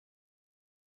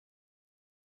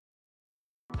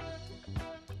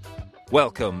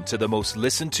Welcome to the most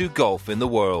listened to golf in the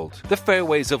world, the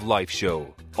Fairways of Life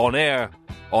show. On air,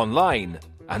 online,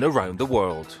 and around the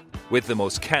world. With the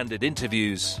most candid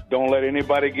interviews. Don't let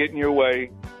anybody get in your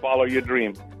way. Follow your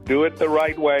dream. Do it the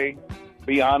right way.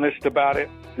 Be honest about it.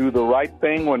 Do the right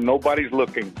thing when nobody's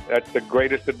looking. That's the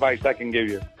greatest advice I can give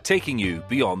you. Taking you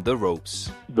beyond the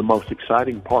ropes. The most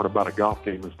exciting part about a golf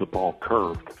game is the ball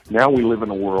curved. Now we live in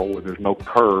a world where there's no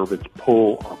curve. It's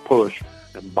pull or push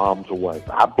and bombs away.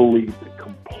 I believe the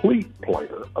complete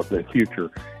player of the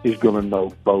future is going to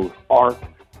know both art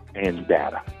and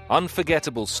data.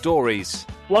 Unforgettable stories.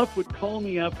 Fluff would call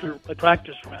me after a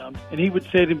practice round, and he would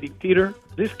say to me, Peter,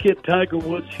 this kid Tiger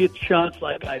Woods hits shots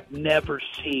like I've never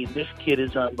seen. This kid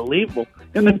is unbelievable.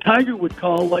 And then Tiger would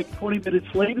call like 20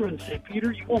 minutes later and say,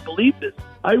 Peter, you won't believe this.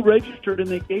 I registered and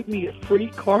they gave me a free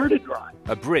car to drive.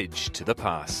 A bridge to the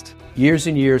past. Years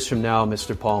and years from now,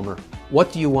 Mr. Palmer,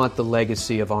 what do you want the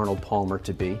legacy of Arnold Palmer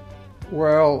to be?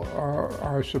 Well,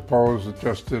 I suppose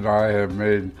just that I have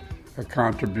made a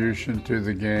contribution to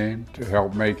the game to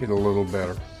help make it a little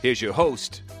better. Here's your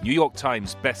host, New York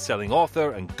Times best-selling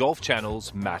author and Golf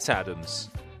Channel's Matt Adams.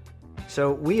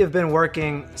 So we have been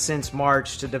working since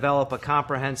March to develop a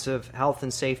comprehensive health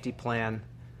and safety plan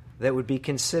that would be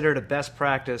considered a best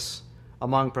practice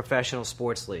among professional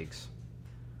sports leagues.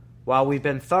 While we've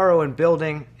been thorough in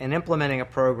building and implementing a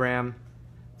program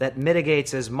that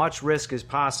mitigates as much risk as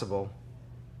possible,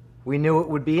 we knew it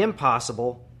would be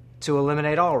impossible to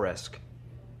eliminate all risk,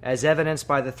 as evidenced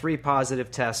by the 3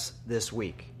 positive tests this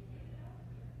week.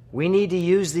 We need to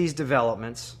use these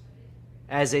developments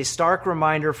as a stark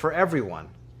reminder for everyone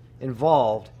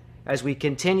involved as we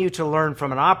continue to learn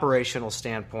from an operational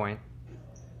standpoint.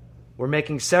 We're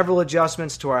making several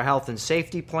adjustments to our health and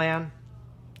safety plan,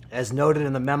 as noted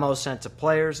in the memo sent to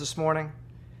players this morning,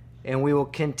 and we will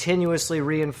continuously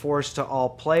reinforce to all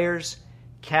players,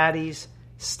 caddies,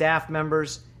 staff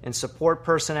members, and support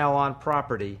personnel on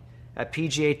property at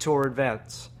PGA Tour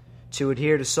events to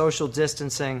adhere to social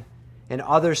distancing and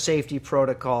other safety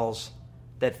protocols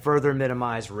that further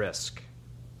minimize risk.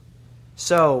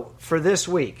 So, for this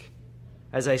week,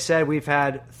 as I said, we've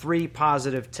had 3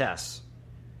 positive tests.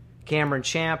 Cameron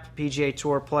Champ, PGA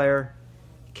Tour player,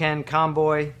 Ken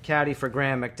Comboy, caddy for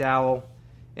Graham McDowell,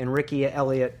 and Ricky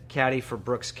Elliott, caddy for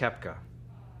Brooks Koepka.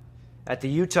 At the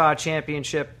Utah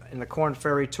Championship and the Korn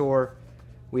Ferry Tour,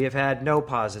 we have had no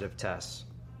positive tests.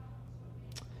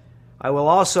 I will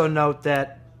also note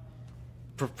that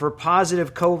for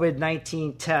positive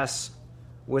COVID-19 tests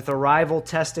with arrival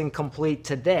testing complete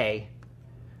today,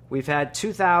 we've had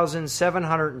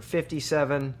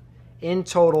 2,757 in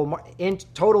total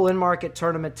in-market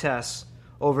tournament tests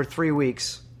over 3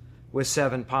 weeks with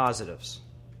 7 positives.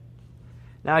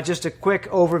 Now, just a quick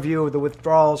overview of the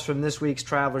withdrawals from this week's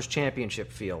Travelers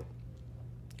Championship field.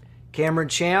 Cameron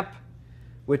Champ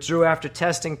withdrew after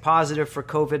testing positive for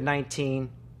COVID-19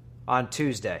 on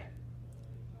Tuesday.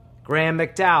 Graham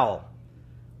McDowell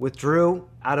withdrew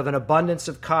out of an abundance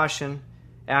of caution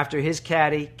after his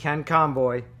caddy, Ken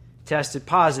Comboy, tested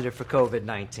positive for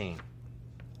COVID-19.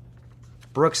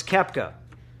 Brooks Koepka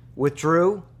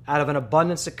withdrew out of an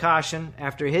abundance of caution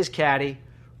after his caddy,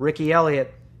 Ricky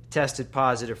Elliott, tested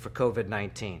positive for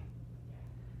COVID-19.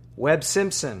 Webb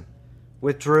Simpson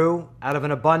withdrew out of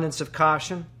an abundance of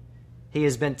caution. He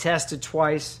has been tested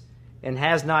twice and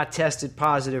has not tested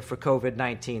positive for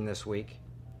COVID-19 this week.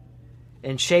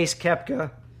 And Chase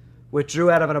Koepka withdrew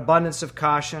out of an abundance of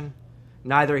caution.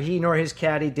 Neither he nor his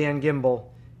caddy, Dan Gimbel,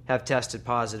 have tested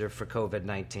positive for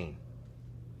COVID-19.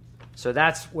 So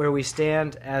that's where we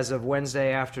stand as of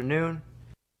Wednesday afternoon.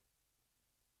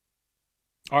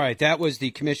 All right, that was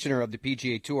the commissioner of the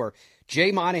PGA Tour,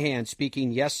 Jay Monahan,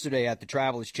 speaking yesterday at the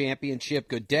Travelers Championship.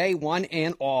 Good day, one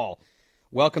and all.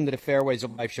 Welcome to the Fairways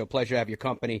of Life show. Pleasure to have your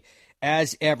company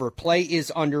as ever. Play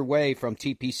is underway from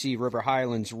TPC River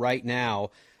Highlands right now.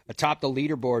 Atop the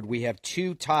leaderboard, we have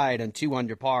 2 tied on 2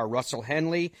 under par. Russell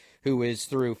Henley, who is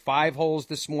through 5 holes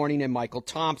this morning, and Michael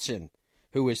Thompson,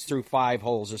 who is through 5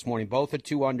 holes this morning. Both at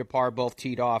 2 under par, both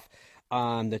teed off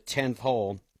on the 10th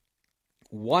hole.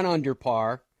 1 under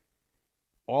par.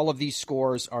 All of these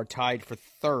scores are tied for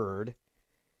 3rd.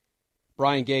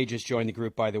 Brian Gage has joined the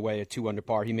group, by the way, at 2 under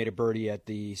par. He made a birdie at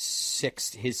his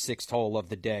 6th hole of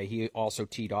the day. He also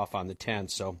teed off on the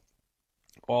 10th. So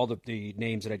all the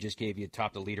names that I just gave you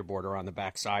atop the leaderboard are on the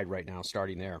back side right now,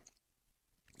 starting there.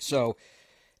 So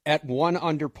at 1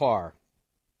 under par,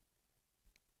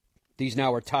 these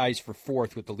now are ties for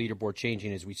 4th with the leaderboard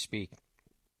changing as we speak.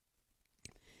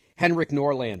 Henrik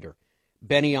Norlander,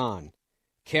 Benny On,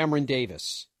 Cameron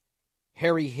Davis,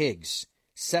 Harry Higgs,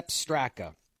 Sepp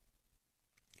Straka,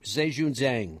 Zhejun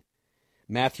Zhang,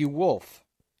 Matthew Wolff,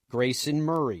 Grayson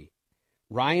Murray,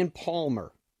 Ryan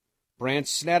Palmer, Brandt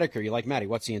Snedeker. You like Matty?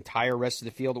 What's the entire rest of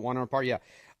the field at 1 under par? Yeah.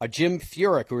 Jim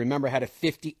Furyk, who remember had a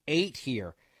 58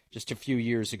 here just a few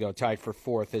years ago, tied for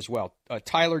 4th as well.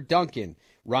 Tyler Duncan,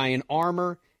 Ryan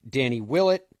Armour, Danny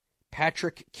Willett,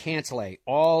 Patrick Cantlay.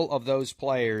 All of those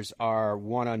players are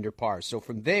 1 under par. So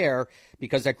from there,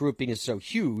 because that grouping is so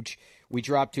huge, we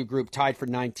drop to a group tied for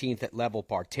 19th at level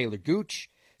par. Taylor Gooch,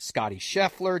 Scotty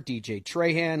Scheffler, DJ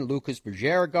Trahan, Lucas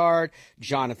Bjerregaard,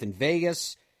 Jonathan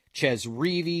Vegas, Ches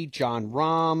Reavie, John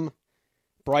Rahm,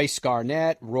 Bryce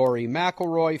Garnett, Rory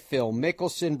McIlroy, Phil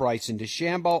Mickelson, Bryson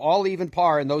DeChambeau, all even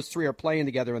par, and those 3 are playing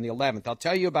together on the 11th. I'll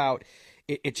tell you about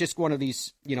it's just one of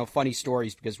these, funny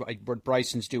stories, because what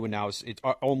Bryson's doing now is it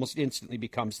almost instantly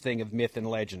becomes thing of myth and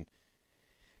legend.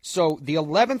 So the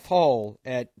 11th hole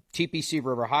at TPC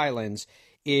River Highlands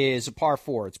is a par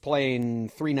 4. It's playing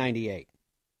 398.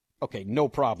 Okay, no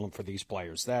problem for these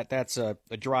players. That's a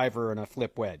driver and a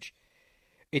flip wedge.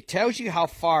 It tells you how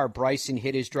far Bryson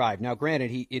hit his drive. Now,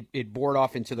 granted, it bored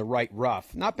off into the right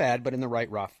rough. Not bad, but in the right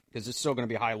rough, because it's still going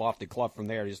to be a high lofted club from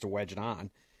there just to wedge it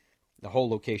on. The whole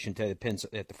location to the pins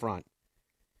at the front.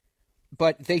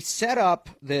 But they set up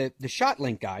the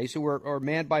ShotLink guys, who are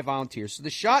manned by volunteers. So the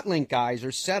ShotLink guys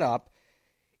are set up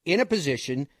in a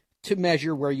position to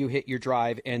measure where you hit your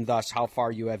drive and thus how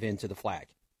far you have into the flag.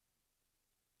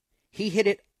 He hit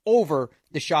it over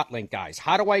the ShotLink guys.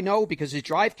 How do I know? Because his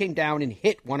drive came down and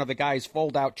hit one of the guys'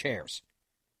 fold-out chairs.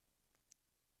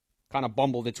 Kind of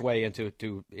bumbled its way into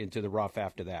the rough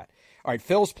after that. All right,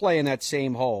 Phil's playing that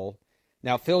same hole.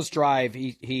 Now, Phil's drive,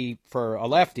 he for a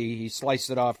lefty, he sliced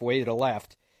it off way to the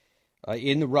left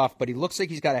in the rough, but he looks like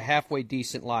he's got a halfway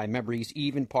decent lie. Remember, he's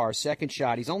even par. Second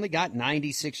shot, he's only got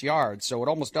 96 yards, so it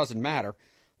almost doesn't matter.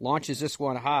 Launches this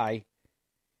one high,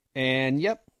 and,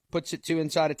 yep, puts it to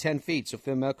inside of 10 feet, so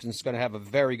Phil Mickelson's going to have a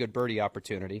very good birdie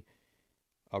opportunity.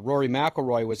 Rory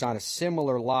McIlroy was on a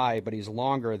similar lie, but he's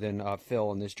longer than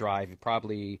Phil in this drive,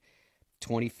 probably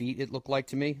 20 feet, it looked like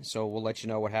to me. So we'll let you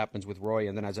know what happens with Roy.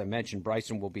 And then, as I mentioned,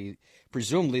 Bryson will be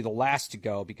presumably the last to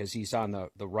go because he's on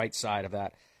the right side of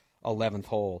that 11th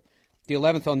hole. The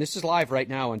 11th hole, and this is live right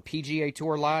now on PGA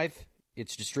Tour Live.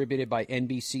 It's distributed by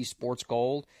NBC Sports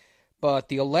Gold. But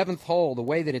the 11th hole, the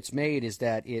way that it's made is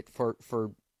that it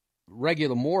for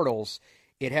regular mortals,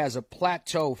 it has a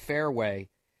plateau fairway,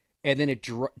 and then it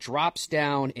drops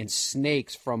down and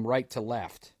snakes from right to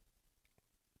left.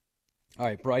 All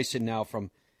right, Bryson now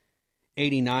from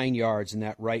 89 yards in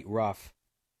that right rough,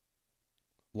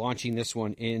 launching this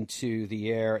one into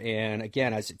the air. And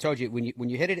again, as I told you, when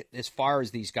you hit it as far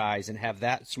as these guys and have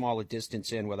that small a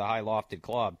distance in with a high lofted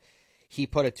club, he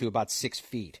put it to about 6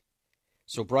 feet.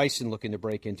 So Bryson looking to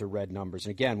break into red numbers.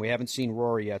 And again, we haven't seen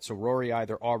Rory yet, so Rory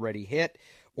either already hit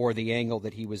or the angle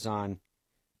that he was on,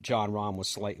 John Rahm, was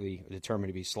slightly determined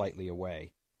to be slightly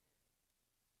away.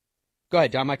 Go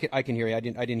ahead, Dom. I can hear you. I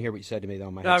didn't hear what you said to me, though.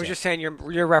 No, I was just saying you're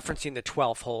referencing the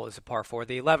 12th hole as a par 4.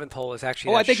 The 11th hole is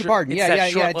actually I beg your pardon.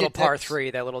 Short little par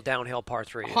 3, that little downhill par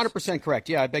 3. 100% correct.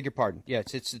 Yeah, I beg your pardon. Yeah,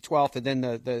 it's the 12th, and then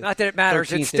the not that it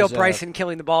matters. It's still Bryson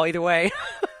killing the ball either way.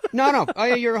 No. Oh,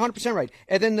 yeah, you're 100% right.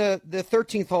 And then the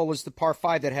 13th hole is the par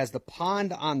 5 that has the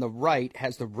pond on the right,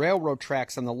 has the railroad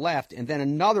tracks on the left, and then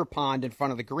another pond in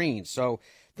front of the green. So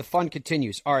the fun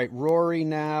continues. All right, Rory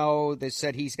now, they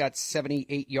said he's got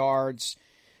 78 yards.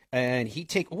 And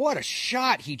what a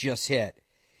shot he just hit.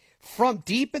 From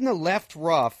deep in the left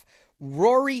rough,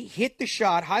 Rory hit the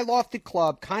shot, high lofted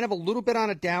club, kind of a little bit on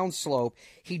a downslope.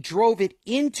 He drove it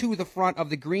into the front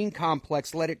of the green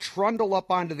complex, let it trundle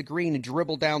up onto the green and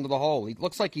dribble down to the hole. He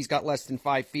looks like he's got less than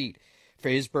 5 feet for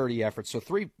his birdie effort. So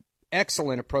 3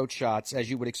 excellent approach shots, as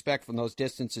you would expect from those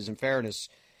distances, in fairness,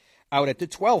 out at the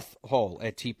 12th hole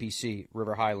at TPC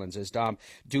River Highlands, as Dom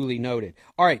duly noted.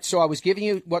 All right, so I was giving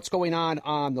you what's going on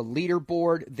the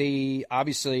leaderboard. The,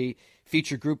 obviously,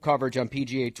 featured group coverage on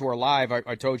PGA Tour Live.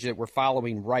 I told you that we're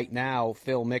following right now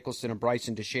Phil Mickelson and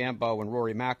Bryson DeChambeau and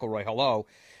Rory McIlroy. Hello.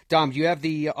 Dom, do you have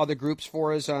the other groups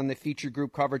for us on the featured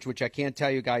group coverage, which I can't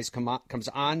tell you guys comes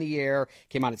on the air,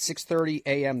 came on at 6:30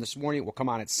 a.m. this morning. It will come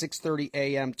on at 6:30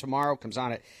 a.m. tomorrow. Comes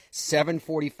on at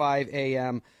 7:45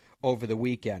 a.m. over the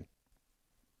weekend.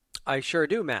 I sure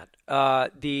do, Matt.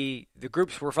 The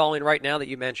groups we're following right now that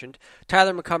you mentioned,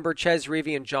 Tyler McCumber, Ches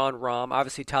Reavie, and John Rahm.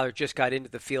 Obviously, Tyler just got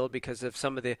into the field because of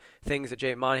some of the things that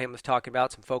Jay Monahan was talking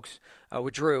about. Some folks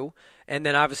withdrew. And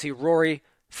then, obviously, Rory,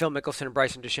 Phil Mickelson, and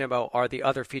Bryson DeChambeau are the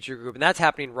other feature group. And that's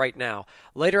happening right now.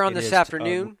 Later on this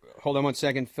afternoon. Hold on one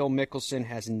second. Phil Mickelson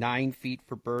has 9 feet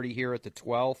for birdie here at the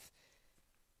 12th.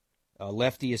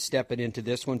 Lefty is stepping into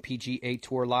this one. PGA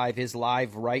Tour Live is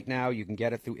live right now. You can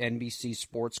get it through NBC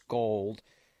Sports Gold.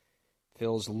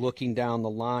 Phil's looking down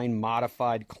the line,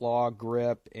 modified claw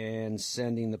grip, and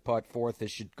sending the putt forth.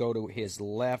 This should go to his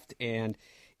left, and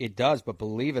it does. But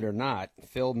believe it or not,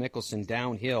 Phil Mickelson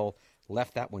downhill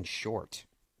left that one short.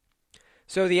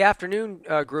 So the afternoon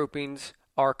groupings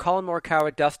are Colin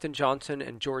Morikawa, Dustin Johnson,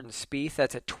 and Jordan Spieth.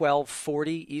 That's at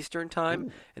 12:40 Eastern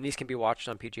Time, and these can be watched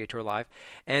on PGA Tour Live.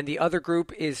 And the other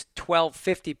group is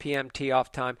 12:50 p.m.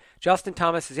 tee-off time. Justin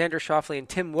Thomas, Xander Schauffele, and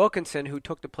Tim Wilkinson, who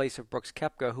took the place of Brooks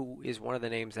Koepka, who is one of the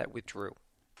names that withdrew.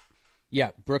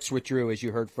 Yeah, Brooks withdrew, as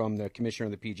you heard from the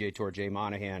commissioner of the PGA Tour, Jay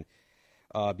Monahan,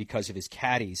 because of his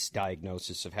caddy's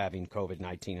diagnosis of having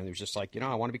COVID-19. And he was just like,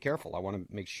 I want to be careful. I want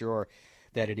to make sure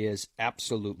that it is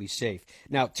absolutely safe.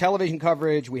 Now, television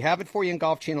coverage, we have it for you on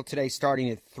Golf Channel today starting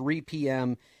at 3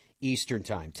 p.m. Eastern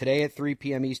Time. Today at 3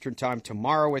 p.m. Eastern Time,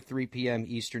 tomorrow at 3 p.m.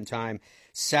 Eastern Time,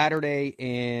 Saturday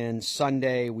and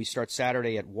Sunday. We start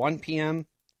Saturday at 1 p.m.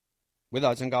 with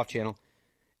us on Golf Channel,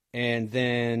 and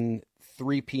then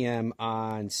 3 p.m.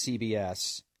 on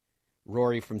CBS.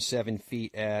 Rory from 7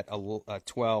 feet at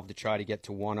 12 to try to get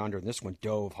to 1 under, and this one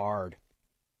dove hard.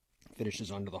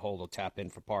 Finishes under the hole, they'll tap in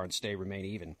for par and remain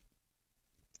even.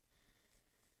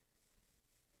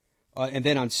 And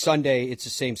then on Sunday, it's the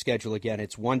same schedule again.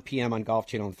 It's 1 p.m. on Golf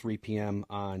Channel and 3 p.m.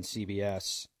 on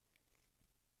CBS.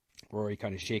 Rory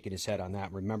kind of shaking his head on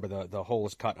that. Remember, the hole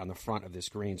is cut on the front of this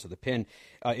green, so the pin,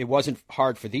 it wasn't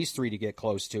hard for these three to get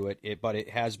close to it, but it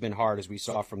has been hard, as we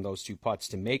saw from those two putts,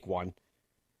 to make one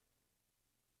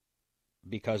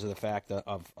because of the fact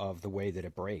of the way that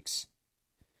it breaks.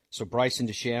 So Bryson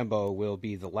DeChambeau will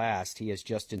be the last. He is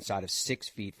just inside of 6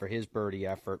 feet for his birdie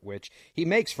effort, which he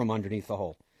makes from underneath the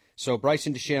hole. So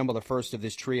Bryson DeChambeau, the first of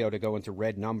this trio to go into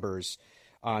red numbers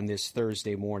on this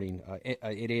Thursday morning.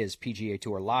 It is PGA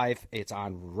Tour Live. It's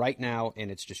on right now,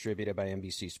 and it's distributed by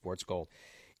NBC Sports Gold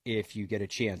if you get a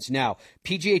chance. Now,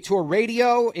 PGA Tour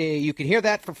Radio, you can hear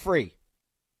that for free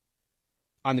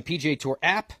on the PGA Tour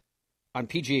app, on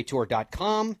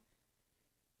PGAtour.com,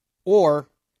 or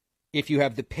if you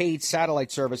have the paid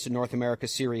satellite service in North America,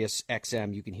 Sirius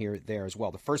XM, you can hear it there as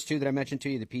well. The first two that I mentioned to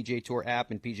you, the PGA Tour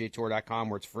app and PGAtour.com,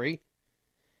 where it's free,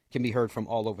 can be heard from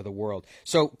all over the world.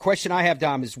 So question I have,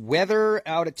 Dom, is weather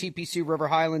out at TPC River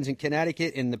Highlands in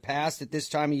Connecticut in the past at this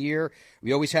time of year.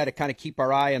 We always had to kind of keep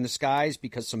our eye on the skies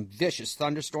because some vicious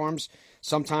thunderstorms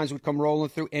sometimes would come rolling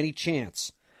through. Any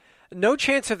chance? No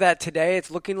chance of that today, it's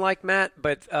looking like, Matt,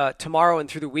 but tomorrow and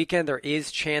through the weekend there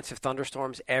is chance of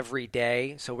thunderstorms every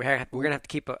day, so we're going to have to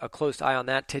keep a close eye on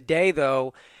that. Today,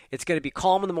 though, it's going to be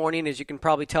calm in the morning, as you can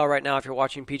probably tell right now if you're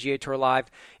watching PGA Tour Live.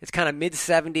 It's kind of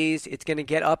mid-70s. It's going to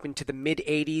get up into the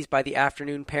mid-80s by the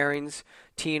afternoon pairings,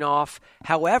 teeing off.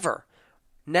 However,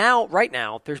 right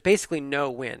now, there's basically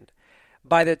no wind.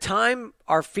 By the time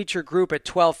our feature group at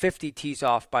 12:50 tees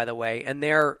off, by the way, and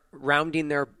they're rounding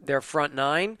their front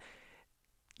nine,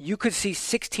 you could see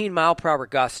 16-mile-per-hour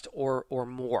gust or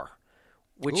more,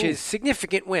 which is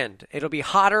significant wind. It'll be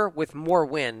hotter with more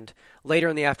wind later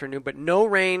in the afternoon, but no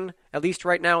rain, at least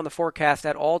right now in the forecast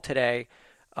at all today.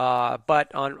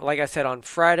 But like I said, on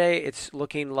Friday, it's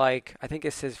looking like, I think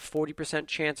it says 40%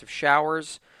 chance of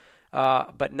showers,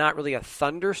 but not really a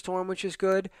thunderstorm, which is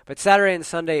good. But Saturday and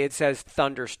Sunday, it says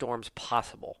thunderstorms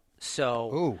possible.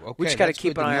 So we just got to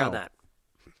keep an eye on that.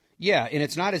 Yeah, and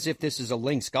it's not as if this is a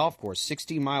links golf course.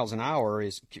 16 miles an hour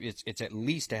it's at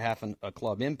least a half a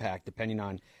club impact, depending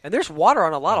on. And there's water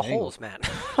on a lot of holes, man.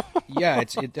 Yeah,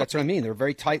 that's what I mean. They're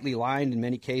very tightly lined in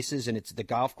many cases, and the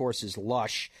golf course is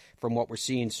lush from what we're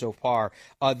seeing so far.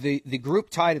 The group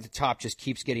tied at the top just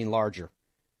keeps getting larger,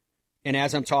 and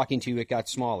as I'm talking to you, it got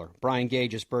smaller. Brian Gay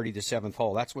just birdied the 7th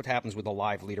hole. That's what happens with a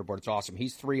live leaderboard. It's awesome.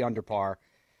 He's 3 under par.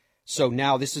 So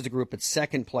now this is the group at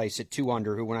second place at 2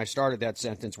 under, who when I started that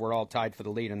sentence were all tied for the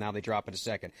lead, and now they drop it to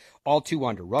second. All 2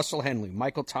 under. Russell Henley,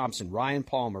 Michael Thompson, Ryan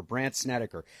Palmer, Brandt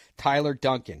Snedeker, Tyler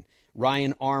Duncan,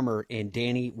 Ryan Armour, and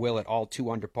Danny Willett, all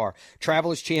 2 under par.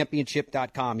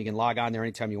 TravelersChampionship.com. You can log on there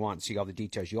anytime you want and see all the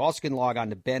details. You also can log on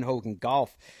to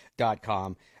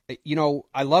BenHoganGolf.com.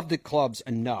 I love the clubs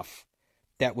enough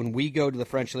that when we go to the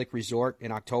French Lick Resort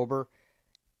in October,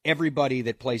 everybody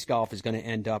that plays golf is going to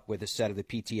end up with a set of the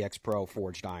PTX Pro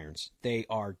forged irons. They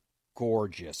are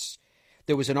gorgeous.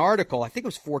 There was an article, I think it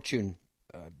was Fortune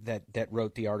that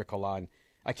wrote the article on.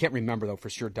 I can't remember, though, for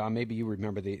sure, Don. Maybe you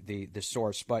remember the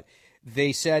source. But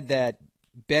they said that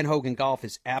Ben Hogan Golf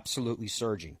is absolutely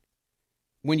surging.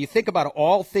 When you think about it,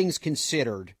 all things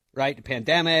considered, right, the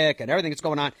pandemic and everything that's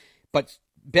going on, but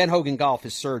Ben Hogan Golf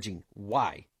is surging.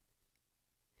 Why?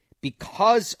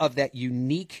 Because of that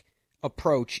unique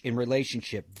approach in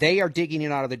relationship. They are digging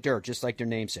it out of the dirt, just like their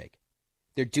namesake.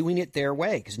 They're doing it their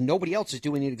way because nobody else is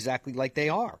doing it exactly like they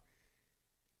are.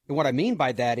 And what I mean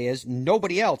by that is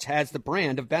nobody else has the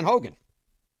brand of Ben Hogan.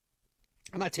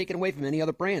 I'm not taking away from any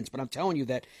other brands, but I'm telling you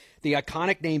that the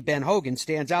iconic name Ben Hogan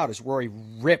stands out as Rory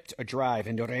ripped a drive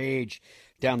into rage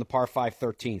down the par 5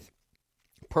 13th.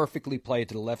 Perfectly played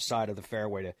to the left side of the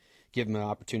fairway to give him an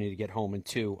opportunity to get home in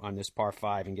 2 on this par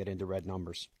 5 and get into red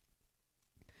numbers.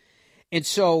 And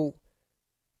so,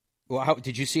 well,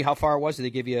 did you see how far it was? Did they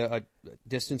give you a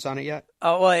distance on it yet?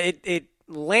 Oh, well, it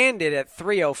landed at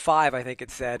 305, I think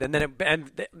it said, and then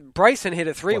Bryson hit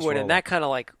a 3-wood, and that kind of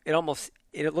like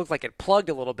it looked like it plugged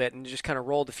a little bit and just kind of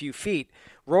rolled a few feet.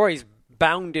 Rory's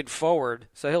bounded forward,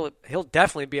 so he'll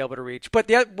definitely be able to reach. But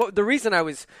the reason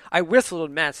I whistled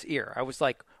in Matt's ear, I was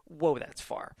like, "Whoa, that's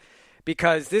far."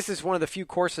 Because this is one of the few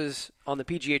courses on the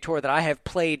PGA Tour that I have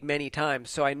played many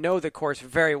times, so I know the course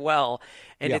very well,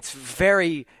 and It's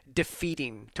very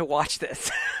defeating to watch this.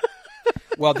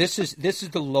 Well, this is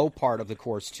the low part of the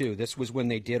course too. This was when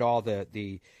they did all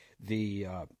the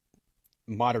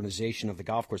modernization of the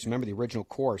golf course. Remember, the original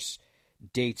course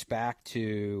dates back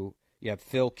to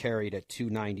Phil carried at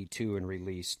 292 and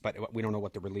released, but we don't know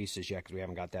what the release is yet because we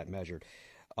haven't got that measured.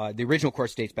 The original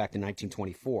course dates back to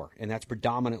 1924, and that's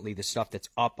predominantly the stuff that's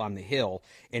up on the hill,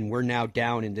 and we're now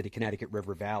down into the Connecticut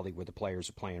River Valley where the players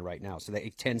are playing right now. So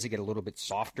it tends to get a little bit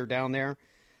softer down there.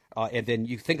 And then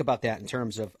you think about that in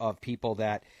terms of people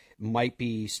that might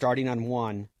be starting on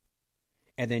 1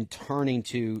 and then turning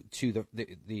to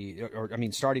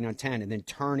starting on 10 and then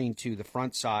turning to the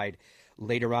front side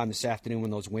later on this afternoon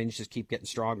when those winds just keep getting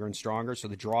stronger and stronger. So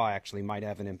the draw actually might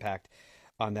have an impact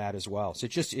on that as well. So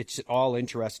it's all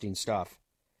interesting stuff.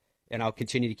 And I'll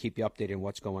continue to keep you updated on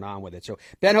what's going on with it. So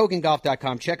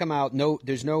BenHoganGolf.com, check them out.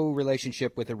 There's no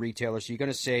relationship with a retailer, so you're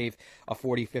going to save a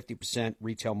 40-50%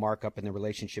 retail markup, and the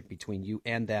relationship between you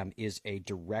and them is a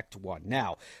direct one.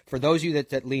 Now, for those of you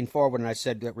that lean forward, and I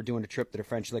said that we're doing a trip to the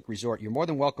French Lick Resort, you're more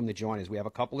than welcome to join us. We have a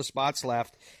couple of spots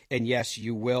left, and yes,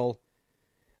 you will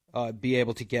be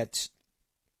able to get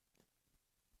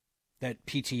that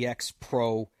PTX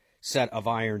Pro set of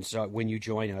irons when you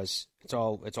join us. It's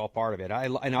all part of it.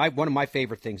 One of my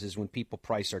favorite things is when people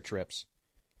price our trips.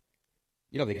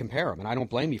 They compare them, and I don't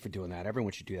blame you for doing that.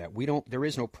 Everyone should do that. There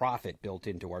is no profit built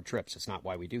into our trips. It's not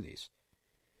why we do these.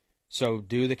 So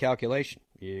do the calculation.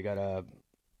 You got a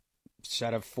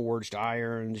set of forged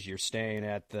irons. You're staying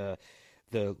at the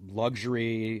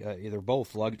luxury. They're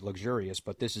both luxurious,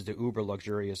 but this is the uber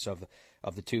luxurious of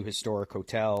the 2 historic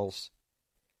hotels.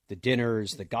 The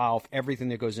dinners, the golf, everything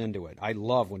that goes into it. I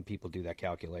love when people do that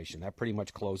calculation. That pretty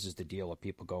much closes the deal of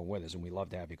people going with us, and we love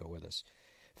to have you go with us.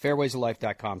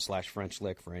 Fairwaysoflife.com/French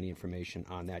Lick for any information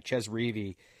on that. Ches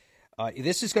Reavie,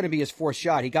 this is going to be his 4th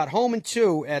shot. He got home in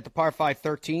 2 at the par 5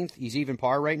 13th. He's even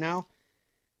par right now.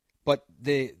 But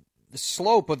the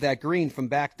slope of that green from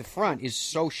back to front is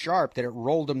so sharp that it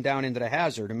rolled him down into the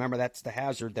hazard. Remember, that's the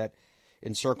hazard that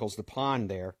encircles the pond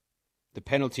there, the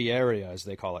penalty area, as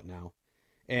they call it now.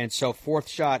 And so 4th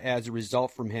shot as a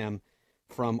result from him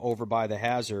from over by the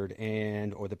hazard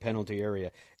or the penalty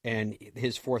area. And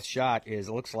his 4th shot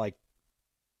looks like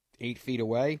 8 feet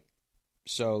away.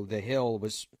 So the hill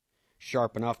was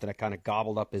sharp enough that it kind of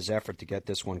gobbled up his effort to get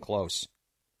this one close.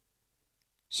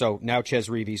 So now Ches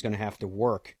Reavie's going to have to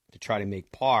work to try to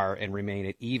make par and remain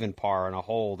at even par on a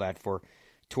hole that for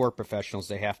tour professionals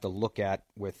they have to look at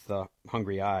with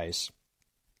hungry eyes.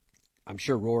 I'm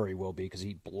sure Rory will be because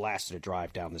he blasted a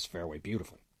drive down this fairway.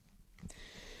 Beautiful.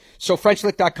 So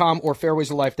FrenchLick.com or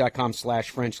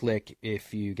Fairwaysoflife.com/French Lick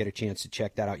if you get a chance to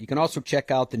check that out. You can also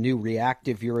check out the new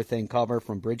reactive urethane cover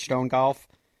from Bridgestone Golf.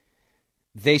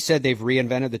 They said they've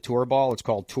reinvented the tour ball. It's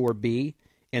called Tour B,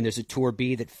 and there's a Tour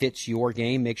B that fits your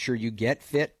game. Make sure you get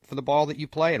fit for the ball that you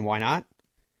play, and why not?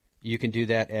 You can do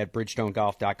that at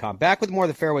BridgestoneGolf.com. Back with more of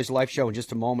the Fairways Life Show in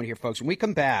just a moment here, folks. When we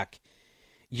come back,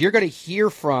 you're going to hear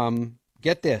from,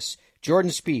 get this,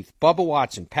 Jordan Spieth, Bubba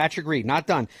Watson, Patrick Reed, not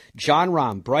done, John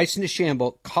Rahm, Bryson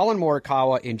DeChambeau, Colin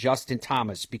Morikawa, and Justin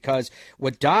Thomas. Because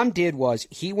what Dom did was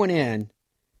he went in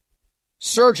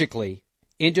surgically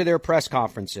into their press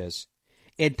conferences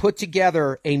and put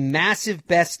together a massive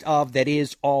best of that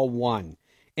is all one.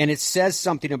 And it says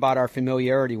something about our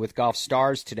familiarity with golf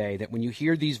stars today, that when you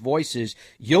hear these voices,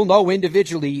 you'll know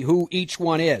individually who each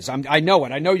one is. I know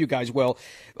it. I know you guys will,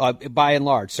 by and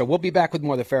large. So we'll be back with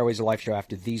more of the Fairways of Life show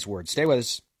after these words. Stay with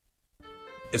us.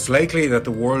 It's likely that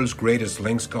the world's greatest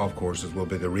links golf courses will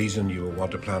be the reason you will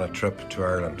want to plan a trip to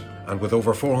Ireland. And with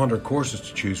over 400 courses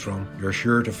to choose from, you're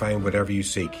sure to find whatever you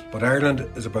seek. But Ireland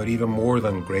is about even more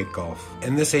than great golf.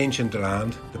 In this ancient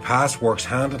land, the past works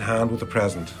hand in hand with the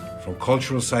present. From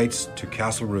cultural sites to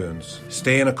castle ruins.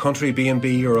 Stay in a country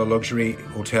B&B or a luxury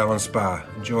hotel and spa.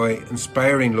 Enjoy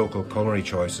inspiring local culinary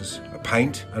choices, a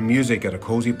pint and music at a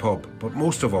cosy pub. But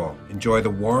most of all, enjoy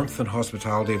the warmth and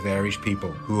hospitality of the Irish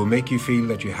people, who will make you feel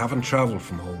that you haven't travelled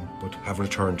from home but have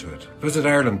returned to it. Visit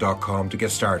Ireland.com to get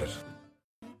started.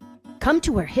 Come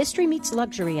to where history meets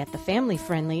luxury at the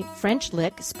family-friendly French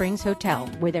Lick Springs Hotel,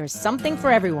 where there's something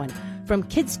for everyone, from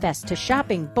Kids Fest to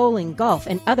shopping, bowling, golf,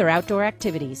 and other outdoor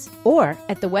activities. Or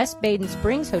at the West Baden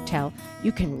Springs Hotel,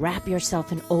 you can wrap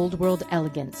yourself in old-world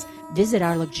elegance, visit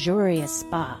our luxurious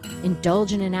spa,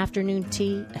 indulge in an afternoon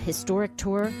tea, a historic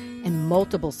tour, and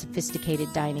multiple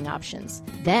sophisticated dining options.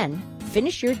 Then,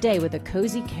 finish your day with a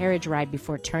cozy carriage ride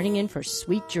before turning in for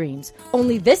sweet dreams.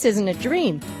 Only this isn't a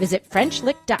dream. Visit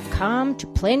FrenchLick.com to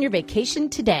plan your vacation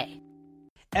today.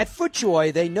 At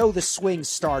FootJoy, they know the swing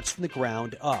starts from the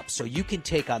ground up, so you can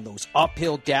take on those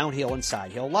uphill, downhill, and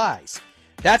sidehill lies.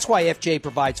 That's why FJ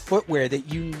provides footwear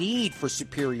that you need for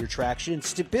superior traction and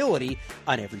stability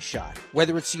on every shot.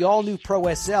 Whether it's the all-new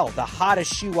Pro SL, the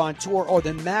hottest shoe on tour, or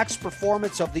the max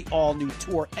performance of the all-new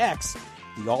Tour X,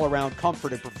 the all-around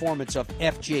comfort and performance of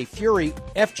FJ Fury,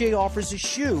 FJ offers a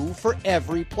shoe for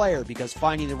every player, because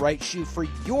finding the right shoe for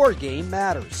your game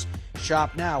matters.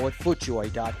 Shop now at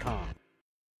FootJoy.com.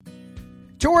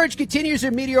 Tour Edge continues their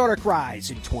meteoric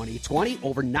rise in 2020.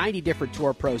 Over 90 different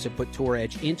tour pros have put Tour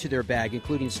Edge into their bag,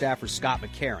 including staffers Scott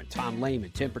McCarron, Tom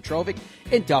Lehman, Tim Petrovic,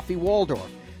 and Duffy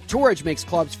Waldorf. Tour Edge makes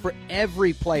clubs for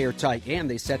every player type, and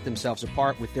they set themselves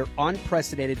apart with their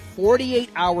unprecedented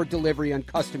 48-hour delivery on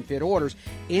custom-fit orders,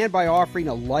 and by offering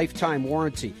a lifetime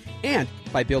warranty, and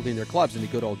by building their clubs in the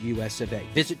good old US of A.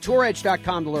 Visit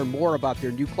TourEdge.com to learn more about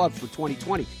their new clubs for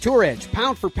 2020. Tour Edge,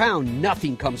 pound for pound,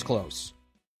 nothing comes close.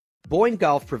 Boyne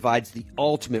Golf provides the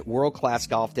ultimate world-class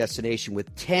golf destination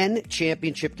with 10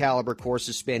 championship-caliber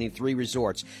courses spanning 3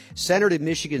 resorts. Centered in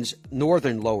Michigan's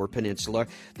northern Lower Peninsula,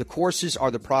 the courses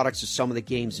are the products of some of the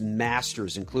game's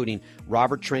masters, including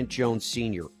Robert Trent Jones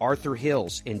Sr., Arthur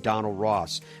Hills, and Donald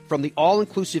Ross. From the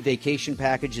all-inclusive vacation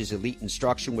packages, elite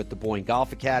instruction with the Boyne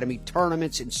Golf Academy,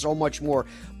 tournaments, and so much more,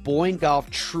 Boyne Golf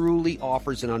truly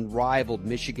offers an unrivaled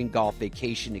Michigan golf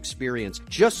vacation experience.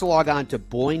 Just log on to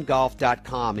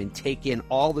BoyneGolf.com and take in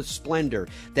all the splendor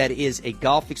that is a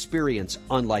golf experience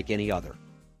unlike any other.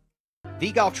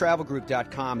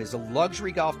 TheGolfTravelGroup.com is a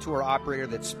luxury golf tour operator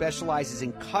that specializes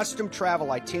in custom travel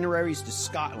itineraries to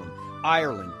Scotland,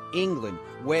 Ireland, England,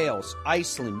 Wales,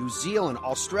 Iceland, New Zealand,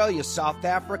 Australia, South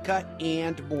Africa,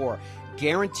 and more.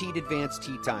 Guaranteed advanced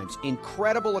tee times,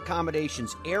 incredible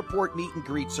accommodations, airport meet and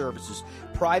greet services,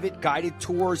 private guided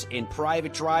tours, and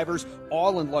private drivers,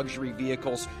 all in luxury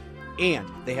vehicles. And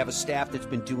they have a staff that's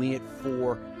been doing it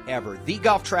forever.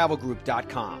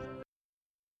 TheGolfTravelGroup.com.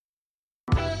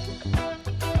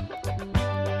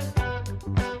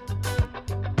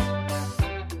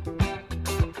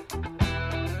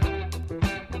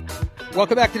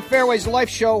 Welcome back to the Fairways of Life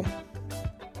show.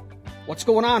 What's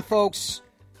going on, folks?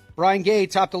 Brian Gay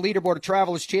topped the leaderboard of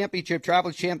Travelers Championship,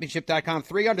 TravelersChampionship.com,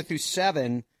 3 under through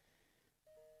 7.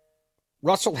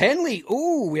 Russell Henley,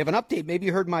 ooh, we have an update. Maybe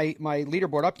you heard my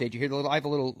leaderboard update. You hear the little, I have a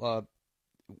little,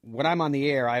 when I'm on the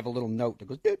air, I have a little note that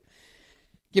goes, dude,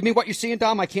 give me what you're seeing,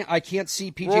 Dom. I can't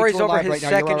see PGA Rory's Tour over live his right now.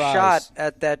 second shot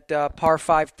at that par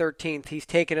 5 13th. He's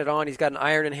taking it on. He's got an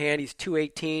iron in hand. He's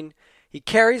 218. He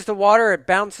carries the water. It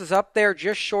bounces up there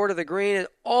just short of the green. It's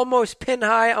almost pin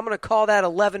high. I'm going to call that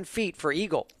 11 feet for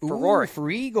Eagle, for Rory.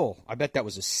 For Eagle. I bet that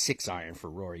was a 6 iron for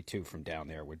Rory, too, from down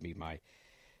there would be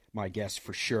my guess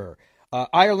for sure.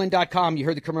 Ireland.com, you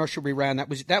heard the commercial we ran.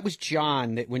 That was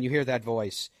John, when you hear that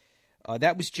voice.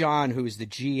 That was John, who is the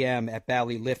GM at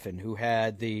Ballyliffin, who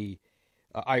had the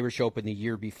Irish Open the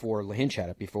year before. Lahinch had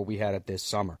it, before we had it this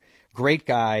summer. Great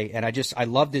guy, and I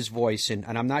loved his voice, and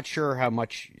I'm not sure how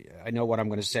much I know what I'm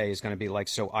going to say is going to be like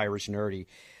so Irish nerdy.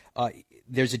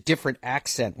 There's a different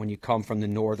accent when you come from the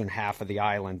northern half of the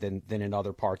island than in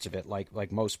other parts of it.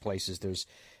 Like most places, there's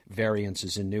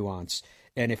variances and nuance.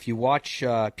 And if you watch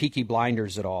Peaky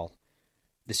Blinders at all,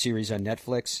 the series on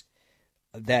Netflix,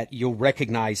 that you'll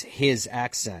recognize his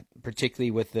accent,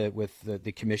 particularly with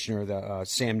the commissioner,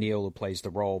 Sam Neill, who plays the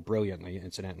role brilliantly,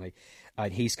 incidentally.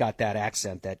 He's got that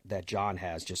accent that John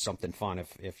has, just something fun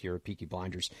if you're a Peaky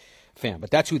Blinders fan.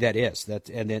 But that's who that is.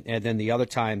 And then the other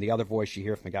time, the other voice you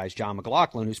hear from the guy is John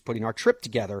McLaughlin, who's putting our trip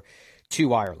together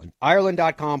to Ireland.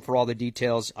 Ireland.com for all the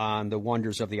details on the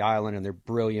wonders of the island and their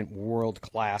brilliant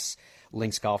world-class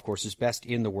links golf courses, best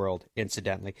in the world,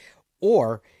 incidentally.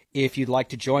 Or if you'd like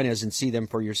to join us and see them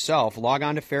for yourself, log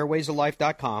on to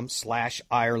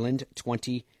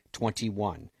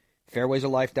fairwaysoflife.com/Ireland2021.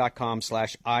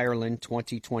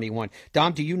 fairwaysoflife.com/Ireland2021.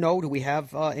 Dom, do you know, do we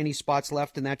have any spots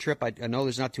left in that trip? I know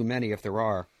there's not too many if there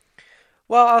are.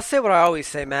 Well, I'll say what I always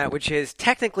say, Matt, which is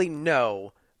technically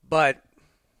no, but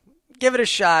give it a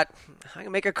shot. I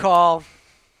can make a call.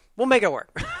 We'll make it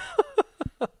work.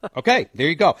 Okay, there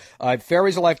you go.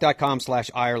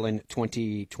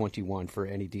 Fairwaysoflife.com/Ireland2021 for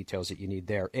any details that you need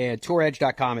there. And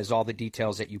touredge.com is all the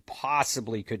details that you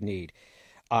possibly could need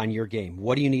on your game.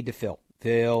 What do you need to fill?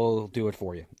 They'll do it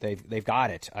for you. They've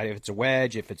got it. If it's a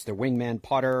wedge, if it's their wingman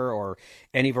putter, or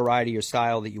any variety or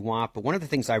style that you want. But one of the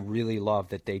things I really love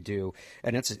that they do,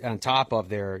 and it's on top of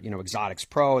their Exotics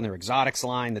Pro and their Exotics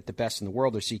line that the best in the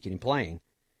world are seeking and playing,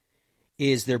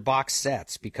 is their box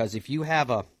sets. Because if you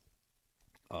have a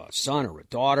son or a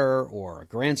daughter or a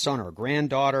grandson or a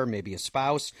granddaughter, maybe a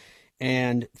spouse,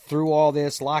 and through all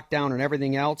this lockdown and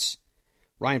everything else,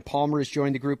 Ryan Palmer has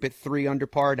joined the group at 3 under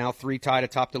par, now 3 tied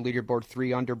atop the leaderboard,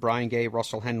 3 under. Brian Gay,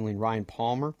 Russell Henley, and Ryan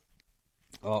Palmer.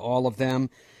 All of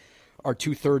them are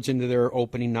 2/3 into their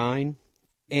opening 9.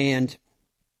 And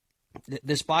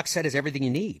this box set has everything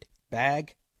you need.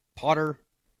 Bag, putter,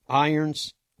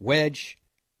 irons, wedge,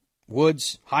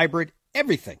 woods, hybrid,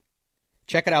 everything.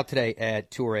 Check it out today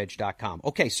at touredge.com.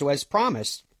 Okay, so as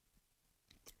promised,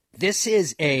 this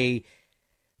is a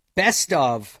best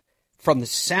of from the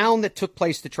sound that took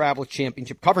place at the Travelers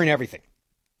Championship, covering everything.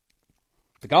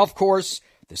 The golf course,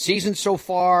 the season so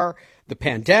far, the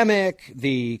pandemic,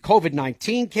 the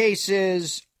COVID-19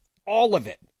 cases, all of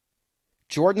it.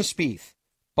 Jordan Spieth,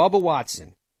 Bubba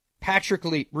Watson, Patrick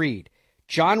Reed,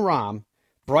 Jon Rahm,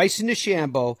 Bryson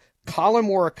DeChambeau, Colin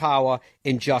Morikawa,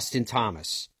 and Justin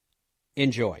Thomas.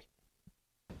 Enjoy.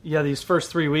 Yeah, these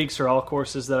first 3 weeks are all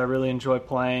courses that I really enjoy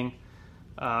playing,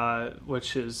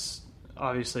 which is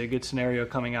obviously a good scenario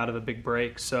coming out of a big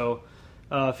break. So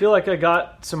I feel like I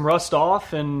got some rust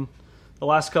off in the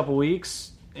last couple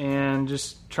weeks and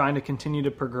just trying to continue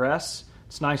to progress.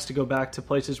 It's nice to go back to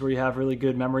places where you have really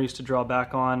good memories to draw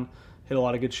back on, hit a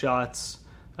lot of good shots,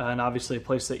 and obviously a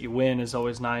place that you win is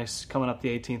always nice, coming up the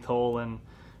 18th hole and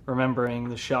remembering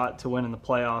the shot to win in the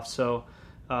playoffs. So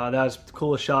that was the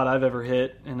coolest shot I've ever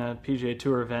hit in a PGA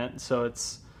Tour event. So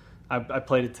I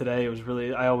played it today. It was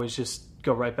really, I always just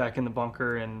go right back in the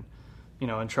bunker and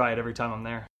try it every time I'm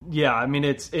there. Yeah, I mean,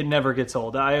 it never gets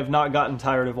old. I have not gotten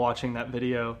tired of watching that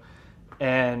video,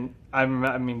 and I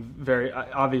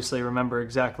obviously remember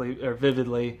exactly or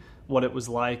vividly what it was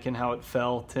like and how it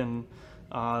felt, and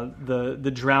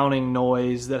the drowning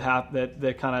noise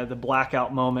that kind of the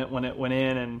blackout moment when it went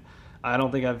in. And I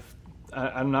don't think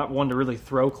I'm not one to really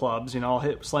throw clubs.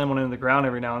 I'll slam one into the ground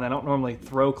every now and then. I don't normally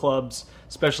throw clubs,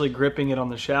 especially gripping it on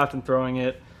the shaft and throwing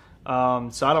it. So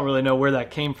I don't really know where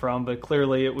that came from, but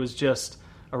clearly it was just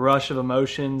a rush of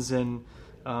emotions, and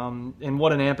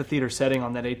what an amphitheater setting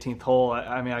on that 18th hole.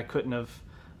 I couldn't have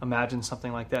imagined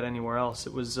something like that anywhere else.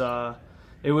 It was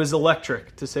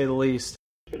electric, to say the least.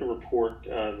 There's been a report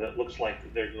that looks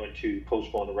like they're going to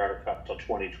postpone the Ryder Cup until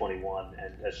 2021,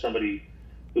 and as somebody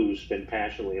who's been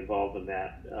passionately involved in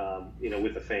that,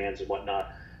 with the fans and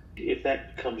whatnot, if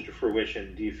that comes to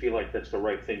fruition, do you feel like that's the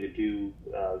right thing to do,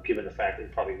 given the fact that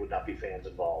there probably would not be fans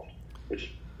involved, which is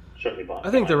certainly bothers me.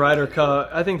 I think the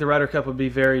Ryder Cup would be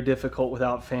very difficult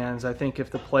without fans. I think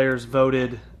if the players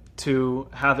voted to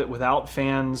have it without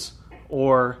fans,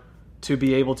 or to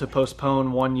be able to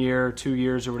postpone 1 year, 2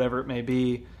 years, or whatever it may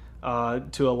be,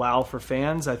 to allow for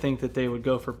fans, I think that they would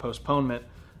go for postponement.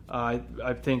 I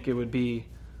think it would be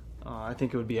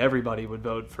everybody would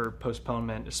vote for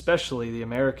postponement, especially the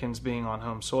Americans being on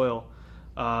home soil.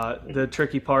 The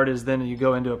tricky part is then you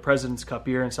go into a President's Cup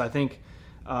year, and so I think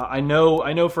I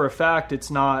know for a fact that's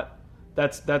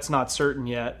not certain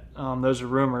yet. Those are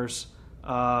rumors,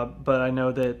 but I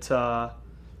know that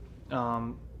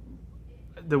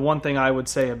the one thing I would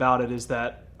say about it is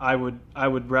that I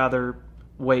would rather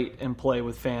wait and play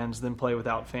with fans than play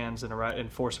without fans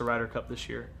and force a Ryder Cup this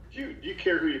year. Do you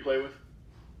care who you play with?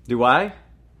 Do I?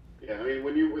 Yeah, I mean,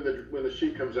 when the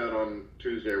sheet comes out on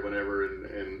Tuesday or whenever,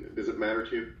 and does it matter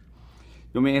to you? You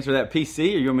want me to answer that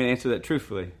PC, or you want me to answer that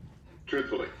truthfully?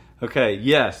 Truthfully. Okay.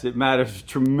 Yes, it matters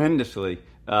tremendously.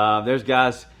 There's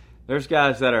guys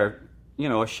that are,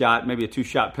 a shot, maybe a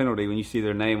 2-shot penalty when you see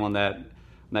their name on that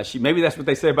sheet. Maybe that's what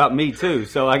they say about me too.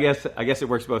 So I guess it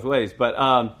works both ways.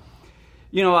 But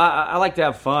I like to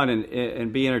have fun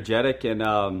and be energetic,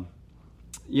 and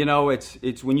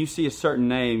it's when you see a certain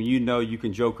name, you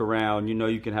can joke around,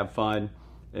 you can have fun,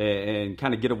 and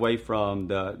kind of get away from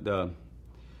the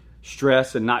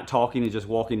stress and not talking and just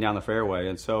walking down the fairway.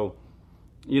 And so,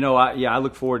 I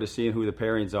look forward to seeing who the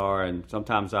pairings are, and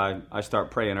sometimes I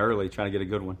start praying early, trying to get a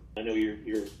good one. I know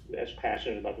you're as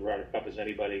passionate about the Ryder Cup as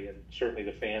anybody, and certainly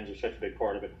the fans are such a big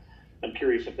part of it. I'm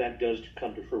curious if that does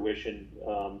come to fruition.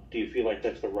 Do you feel like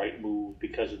that's the right move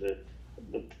because of the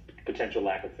potential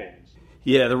lack of fans?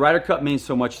 Yeah, the Ryder Cup means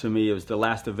so much to me. It was the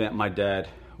last event my dad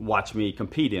watched me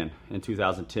compete in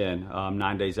 2010.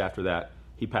 9 days after that,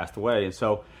 he passed away. And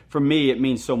so for me, it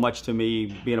means so much to me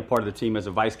being a part of the team as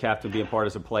a vice captain, being part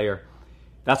as a player.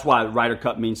 That's why the Ryder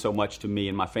Cup means so much to me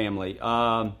and my family.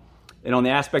 And on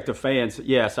the aspect of fans,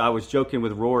 yes, I was joking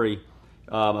with Rory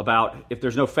about if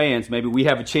there's no fans, maybe we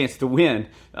have a chance to win.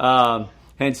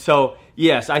 And so,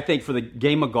 yes, I think for the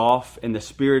game of golf and the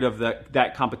spirit of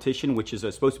that competition, which is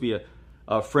supposed to be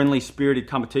a friendly, spirited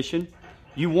competition,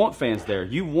 you want fans there.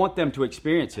 You want them to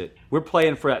experience it. We're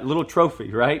playing for that little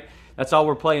trophy, right? That's all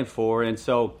we're playing for. And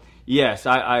so, yes,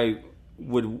 I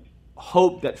would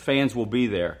hope that fans will be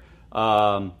there.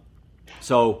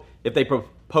 So if they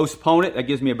postpone it, that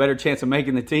gives me a better chance of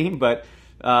making the team. But,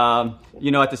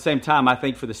 at the same time, I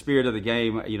think for the spirit of the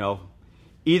game,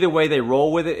 either way they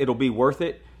roll with it, it'll be worth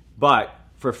it. But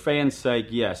for fans' sake,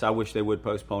 yes, I wish they would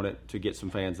postpone it to get some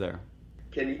fans there.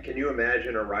 Can you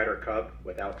imagine a Ryder Cup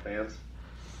without fans?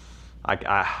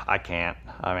 I can't.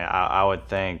 I mean, I would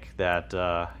think that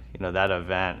that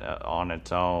event on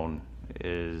its own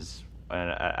is an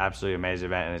absolutely amazing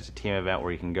event, and it's a team event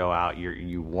where you can go out.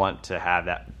 You want to have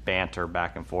that banter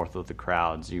back and forth with the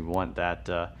crowds. You want that.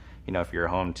 If you're a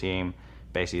home team,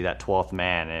 basically that 12th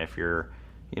man, and if you're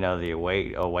the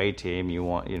away team, you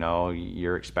want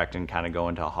you're expecting kind of go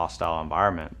into a hostile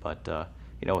environment, but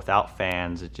without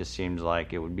fans, it just seems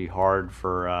like it would be hard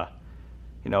for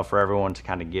for everyone to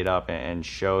kind of get up and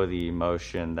show the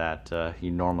emotion that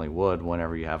you normally would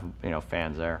whenever you have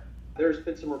fans there. There's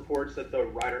been some reports that the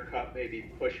Ryder Cup may be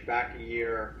pushed back a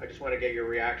year. I just want to get your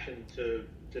reaction to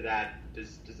that.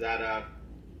 Is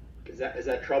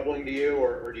that troubling to you,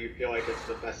 or do you feel like it's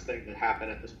the best thing to happen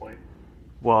at this point?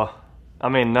 Well, I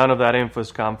mean, none of that info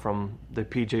has come from the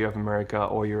PGA of America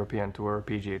or European Tour or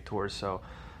PGA Tour, so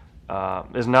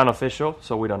it's non-official,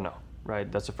 so we don't know, right?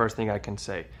 That's the first thing I can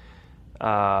say.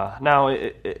 Now,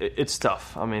 it's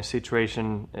tough. I mean,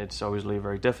 situation, it's obviously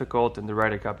very difficult, and the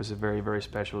Ryder Cup is a very, very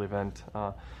special event.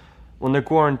 When the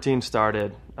quarantine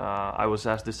started, I was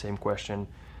asked the same question,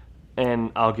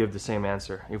 and I'll give the same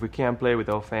answer. If we can't play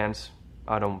without fans,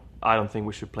 I don't think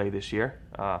we should play this year.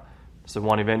 It's the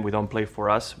one event we don't play for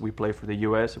us. We play for the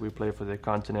U.S., we play for the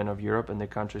continent of Europe and the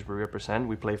countries we represent.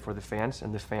 We play for the fans,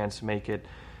 and the fans make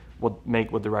what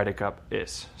the Ryder Cup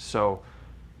is. So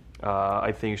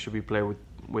I think it should be played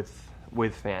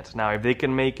with fans. Now, if they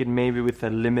can make it maybe with a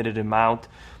limited amount,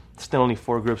 still only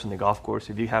 4 groups in the golf course.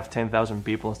 If you have 10,000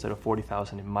 people instead of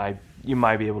 40,000, you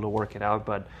might be able to work it out.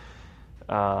 But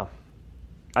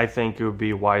I think it would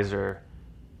be wiser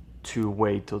to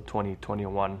wait till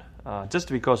 2021, just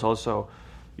because also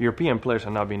European players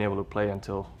are not being able to play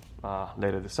until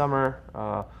later this summer.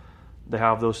 They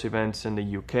have those events in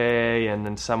the UK and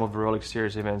then some of the Rolex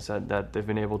Series events that they've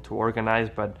been able to organize,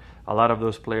 but a lot of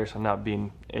those players are not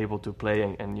being able to play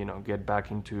and get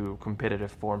back into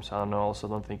competitive form. So I also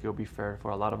don't think it'll be fair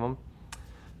for a lot of them.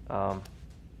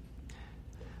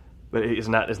 But it's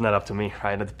not up to me,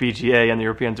 right? The PGA and the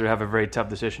European Tour have a very tough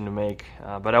decision to make.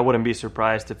 But I wouldn't be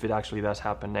surprised if it actually does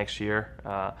happen next year.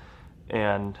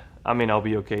 And I mean, I'll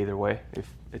be okay either way if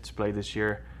it's played this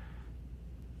year.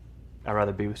 I'd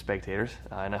rather be with spectators,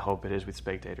 and I hope it is with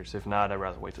spectators. If not, I'd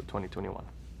rather wait till 2021.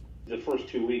 The first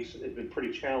 2 weeks have been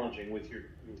pretty challenging with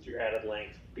your added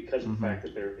length because of the fact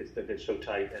that they're so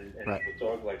tight and right. With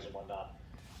dog legs and whatnot.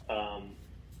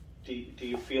 Do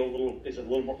you feel is it a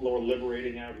little more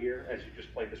liberating out here as you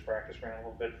just played this practice round a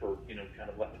little bit for kind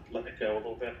of letting it go a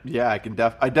little bit? Yeah,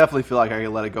 I definitely feel like I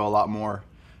can let it go a lot more.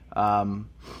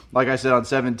 Like I said on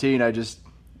 17, I just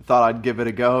thought I'd give it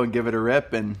a go and give it a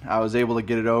rip, and I was able to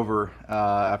get it over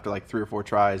after like 3 or 4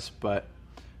 tries. But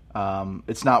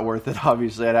it's not worth it.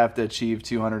 Obviously, I'd have to achieve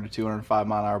 200 to 205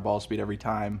 mile an hour ball speed every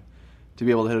time to be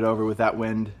able to hit it over with that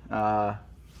wind.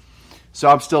 So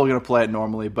I'm still going to play it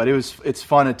normally, but it's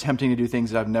fun attempting to do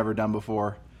things that I've never done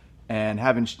before, and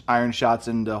having iron shots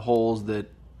into holes that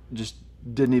just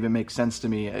didn't even make sense to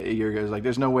me a year ago. It was like,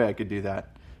 there's no way I could do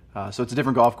that. So it's a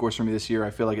different golf course for me this year. I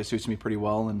feel like it suits me pretty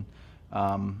well, and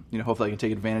hopefully I can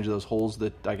take advantage of those holes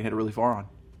that I can hit really far on.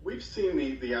 we've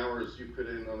seen the hours you put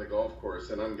in on the golf course,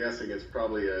 and I'm guessing it's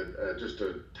probably just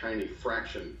a tiny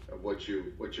fraction of what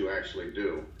you actually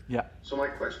do. Yeah. So my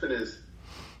question is,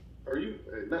 are you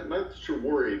not that you're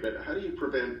worried, but how do you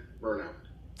prevent burnout?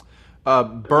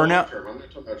 Burnout. Term. I'm not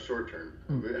talking about short term.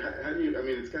 How do you? I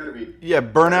mean, it's got to be. Yeah,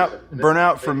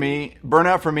 burnout for me.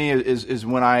 Burnout for me is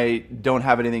when I don't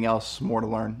have anything else more to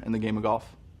learn in the game of golf,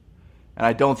 and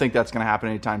I don't think that's going to happen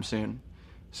anytime soon.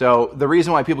 So the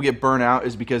reason why people get burnt out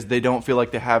is because they don't feel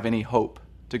like they have any hope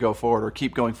to go forward or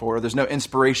keep going forward. There's no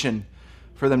inspiration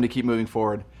for them to keep moving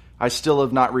forward. I still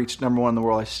have not reached number one in the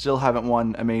world. I still haven't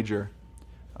won a major.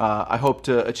 I hope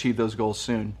to achieve those goals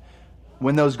soon.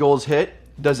 When those goals hit,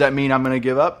 does that mean I'm going to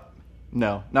give up?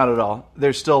 No, not at all.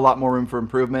 There's still a lot more room for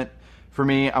improvement. For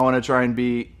me, I want to try and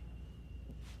be...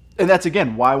 And that's,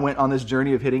 again, why I went on this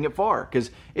journey of hitting it far. Because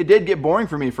it did get boring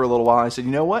for me for a little while. I said,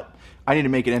 you know what? I need to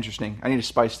make it interesting. I need to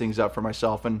spice things up for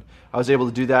myself. And I was able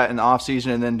to do that in the off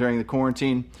season and then during the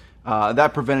quarantine.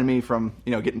 That prevented me from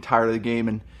getting tired of the game.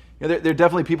 And there are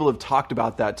definitely people who have talked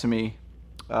about that to me.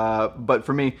 But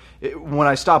for me, when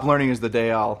I stop learning is the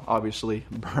day I'll obviously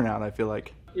burn out, I feel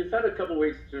like. You've had a couple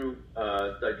weeks to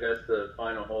digest the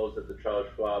final holes at the Charles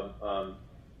Schwab.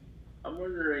 I'm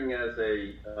wondering, as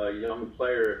a young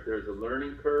player, if there's a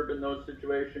learning curve in those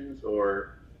situations,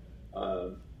 or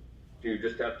do you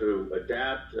just have to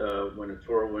adapt when a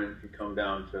tour win can come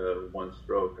down to one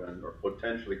stroke, or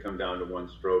potentially come down to one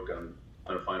stroke on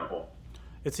a final hole?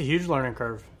 It's a huge learning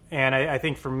curve. And I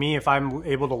think for me, if I'm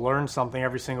able to learn something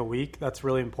every single week, that's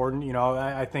really important.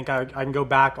 I think I can go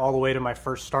back all the way to my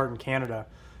first start in Canada.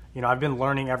 I've been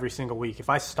learning every single week. If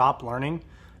I stop learning,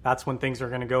 that's when things are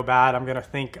going to go bad. I'm going to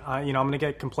think, I'm going to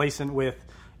get complacent with,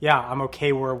 I'm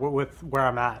okay with where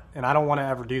I'm at. And I don't want to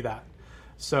ever do that.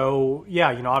 So,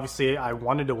 obviously I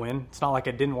wanted to win. It's not like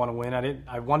I didn't want to win.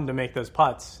 I wanted to make those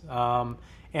putts.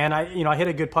 And I hit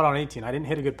a good putt on 18. I didn't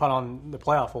hit a good putt on the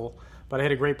playoff hole, but I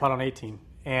hit a great putt on 18.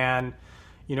 And,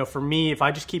 for me, if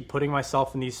I just keep putting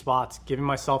myself in these spots, giving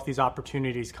myself these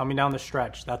opportunities, coming down the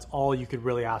stretch, that's all you could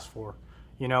really ask for.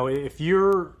 If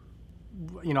you're,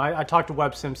 I talked to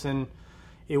Webb Simpson.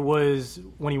 It was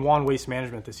when he won Waste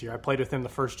Management this year. I played with him the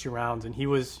first 2 rounds, and he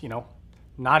was,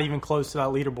 not even close to that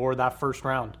leaderboard that first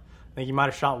round. I think he might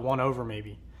have shot 1 over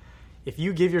maybe. If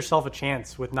you give yourself a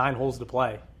chance with 9 holes to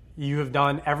play, you have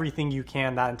done everything you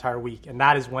can that entire week. And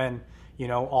that is when,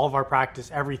 all of our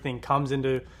practice, everything comes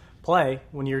into play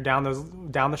when you're down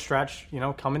the stretch,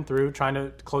 coming through, trying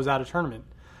to close out a tournament.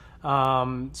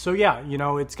 It's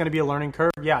going to be a learning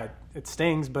curve. Yeah, it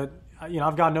stings, but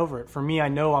I've gotten over it. For me, I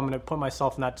know I'm going to put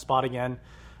myself in that spot again.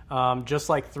 Just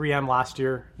like 3M last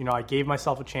year, I gave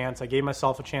myself a chance. I gave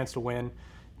myself a chance to win.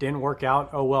 Didn't work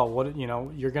out. Oh well,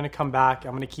 you're going to come back.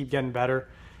 I'm going to keep getting better.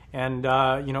 And,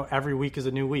 every week is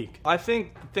a new week. I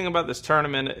think the thing about this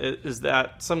tournament is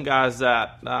that some guys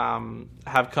that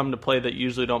have come to play that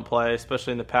usually don't play,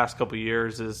 especially in the past couple of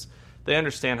years, is they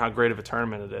understand how great of a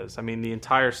tournament it is. I mean, the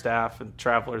entire staff and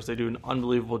travelers, they do an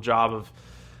unbelievable job of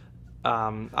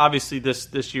obviously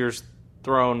this year's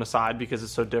thrown aside because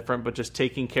it's so different, but just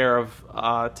taking care of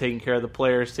the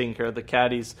players, taking care of the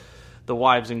caddies, the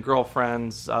wives and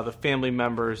girlfriends, the family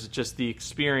members, just the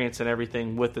experience and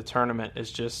everything with the tournament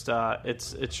is just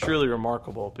it's truly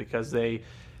remarkable because they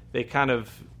kind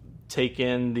of take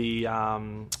in the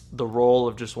role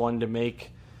of just wanting to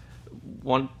make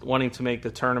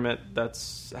the tournament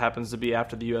that's happens to be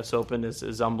after the U.S. Open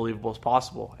is unbelievable as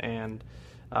possible, and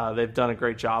they've done a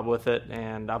great job with it.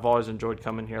 And I've always enjoyed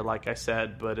coming here, like I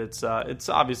said, but it's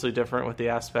obviously different with the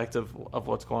aspect of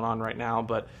what's going on right now,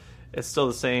 but it's still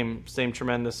the same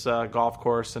tremendous golf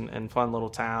course and fun little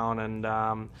town, and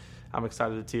I'm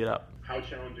excited to tee it up. How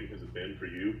challenging has it been for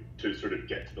you to sort of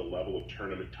get to the level of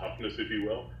tournament toughness, if you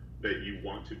will, that you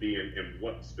want to be in, and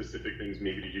what specific things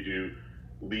maybe did you do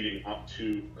leading up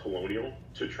to Colonial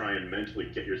to try and mentally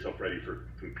get yourself ready for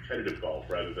competitive golf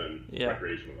rather than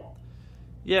recreational golf?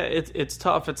 Yeah, it's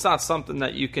tough. It's not something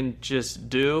that you can just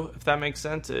do, if that makes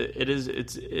sense.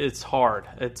 It's hard.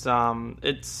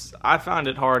 I found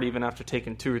it hard even after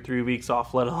taking 2 or 3 weeks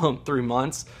off, let alone 3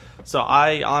 months. So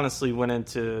I honestly went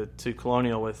into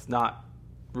Colonial with not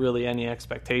really any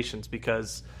expectations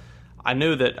because I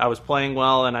knew that I was playing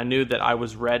well and I knew that I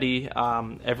was ready.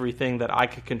 Everything that I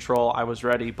could control, I was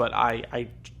ready. But I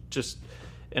just,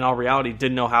 in all reality,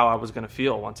 didn't know how I was going to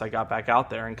feel once I got back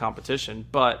out there in competition.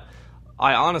 But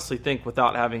I honestly think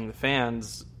without having the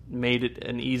fans made it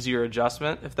an easier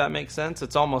adjustment, if that makes sense.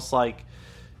 It's almost like,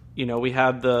 we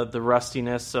had the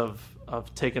rustiness of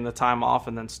taking the time off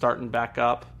and then starting back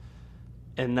up.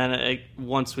 And then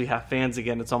once we have fans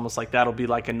again, it's almost like that'll be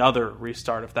like another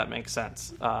restart, if that makes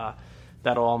sense.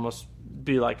 that'll almost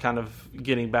be like kind of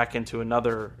getting back into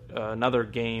another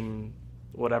game,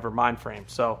 whatever mind frame.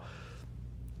 So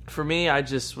for me, I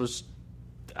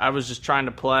was just trying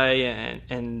to play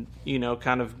and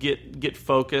kind of get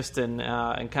focused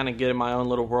and kind of get in my own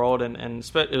little world. And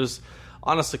it was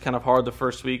honestly kind of hard the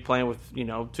first week playing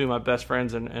with, two of my best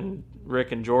friends and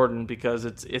Rick and Jordan, because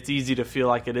it's easy to feel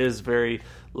like it is very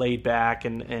laid back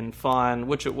and fun,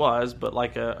 which it was, but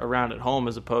like a round at home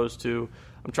as opposed to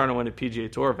I'm trying to win a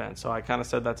PGA Tour event. So I kind of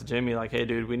said that to Jimmy, like, hey,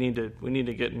 dude, we need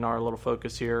to get in our little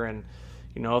focus here. And,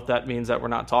 if that means that we're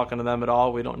not talking to them at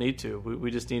all, we don't need to. We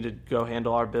just need to go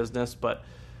handle our business. But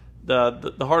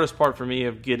the hardest part for me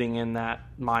of getting in that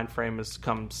mind frame has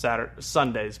come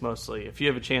Sundays mostly. If you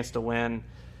have a chance to win,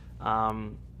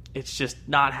 it's just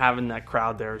not having that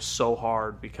crowd there is so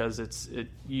hard, because you're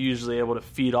usually able to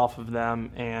feed off of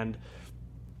them and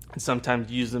sometimes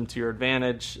use them to your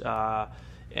advantage.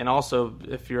 And also,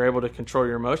 if you're able to control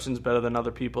your emotions better than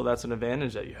other people, that's an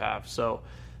advantage that you have. So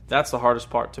that's the hardest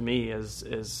part to me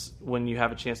is when you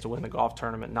have a chance to win the golf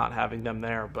tournament, not having them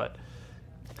there. But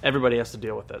everybody has to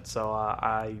deal with it. So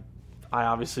I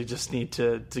obviously just need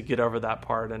to get over that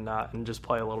part and just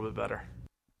play a little bit better.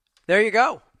 There you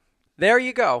go. There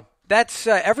you go. That's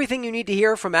everything you need to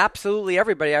hear from absolutely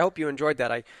everybody. I hope you enjoyed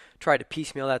that. I tried to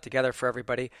piecemeal that together for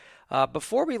everybody.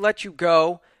 Before we let you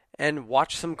go and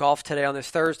watch some golf today on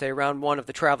this Thursday, round 1 of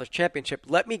the Travelers Championship,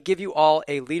 let me give you all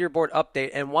a leaderboard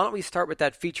update. And why don't we start with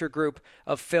that feature group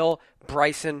of Phil,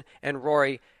 Bryson, and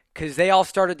Rory, because they all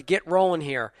started to get rolling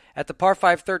here at the par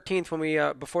 5 13th when we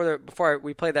before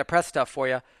we played that press stuff for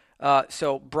you.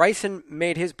 So Bryson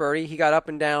made his birdie. He got up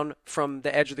and down from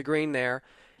the edge of the green there,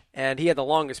 and he had the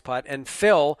longest putt. And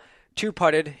Phil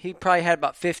two-putted. He probably had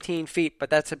about 15 feet, but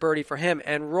that's a birdie for him.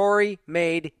 And Rory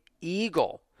made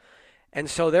eagle. And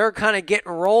so they're kind of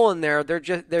getting rolling there.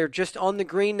 They're just on the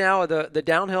green now, the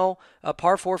downhill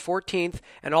par 4 14th,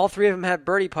 and all three of them have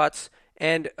birdie putts.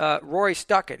 And Rory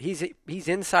stuck it. He's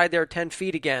inside there 10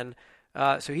 feet again,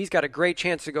 so he's got a great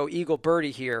chance to go eagle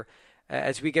birdie here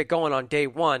as we get going on day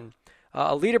 1.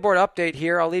 A leaderboard update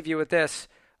here. I'll leave you with this.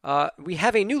 We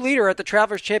have a new leader at the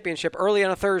Travelers Championship early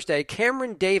on a Thursday.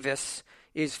 Cameron Davis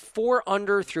is 4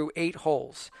 under through 8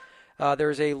 holes.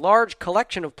 There's a large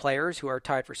collection of players who are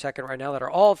tied for second right now that are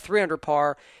all 3 under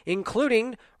par,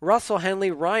 including Russell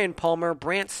Henley, Ryan Palmer,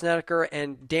 Brandt Snedeker,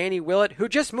 and Danny Willett, who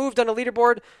just moved on the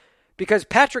leaderboard because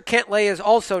Patrick Cantlay is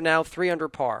also now 3 under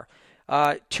par.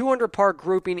 2 under par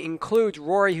grouping includes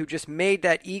Rory, who just made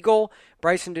that eagle,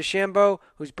 Bryson DeChambeau,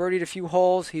 who's birdied a few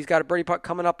holes. He's got a birdie putt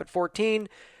coming up at 14.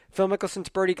 Phil Mickelson's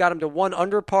birdie got him to 1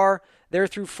 under par. They're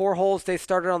through 4 holes. They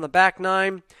started on the back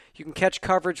 9. You can catch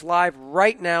coverage live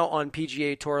right now on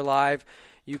PGA Tour Live.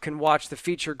 You can watch the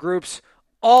feature groups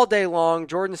all day long.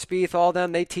 Jordan Spieth, all of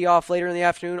them, they tee off later in the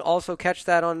afternoon. Also catch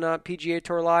that on PGA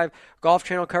Tour Live. Golf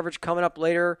Channel coverage coming up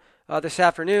later this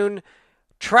afternoon.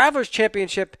 Travelers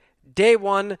Championship, day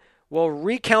 1. We'll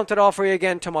recount it all for you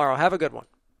again tomorrow. Have a good one.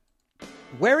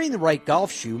 Wearing the right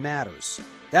golf shoe matters.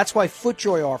 That's why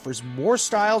FootJoy offers more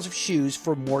styles of shoes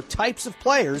for more types of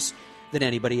players than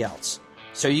anybody else.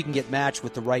 So you can get matched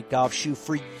with the right golf shoe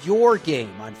for your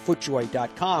game on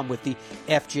FootJoy.com with the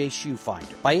FJ Shoe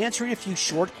Finder. By answering a few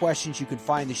short questions, you can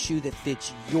find the shoe that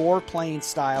fits your playing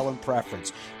style and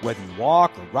preference. Whether you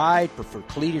walk or ride, prefer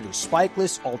cleated or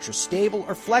spikeless, ultra stable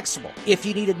or flexible. If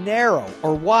you need a narrow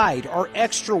or wide or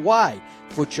extra wide,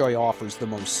 FootJoy offers the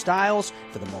most styles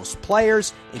for the most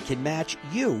players and can match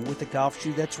you with the golf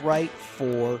shoe that's right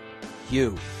for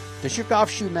you. Does your golf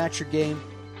shoe match your game?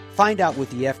 Find out with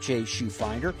the FJ Shoe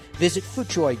Finder. Visit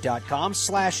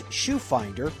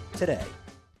FootJoy.com/shoefinder today.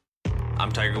 I'm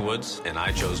Tiger Woods, and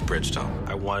I chose Bridgestone.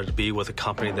 I wanted to be with a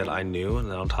company that I knew, and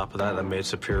then on top of that, that made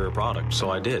superior product. So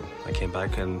I did. I came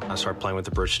back and I started playing with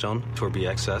the Bridgestone Tour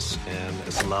BXS, and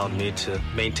it's allowed me to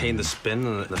maintain the spin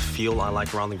and the feel I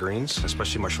like around the greens,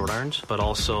 especially my short irons, but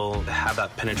also have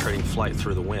that penetrating flight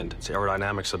through the wind. The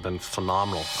aerodynamics have been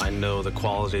phenomenal. I know the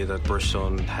quality that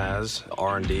Bridgestone has,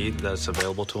 R&D that's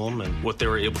available to them, and what they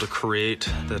were able to create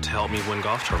that helped me win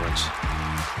golf tournaments.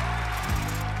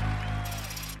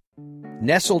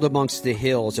 Nestled amongst the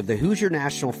hills of the Hoosier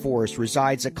National Forest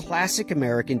resides a classic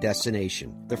American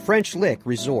destination, the French Lick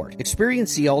Resort.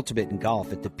 Experience the ultimate in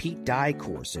golf at the Pete Dye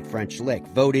course at French Lick,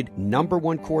 voted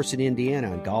 #1 course in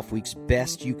Indiana on Golfweek's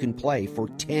Best You Can Play for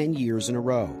 10 years in a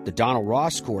row. The Donald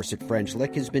Ross course at French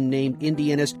Lick has been named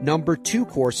Indiana's #2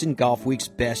 course in Golfweek's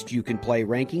Best You Can Play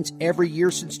rankings every year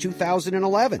since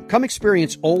 2011. Come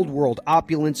experience old world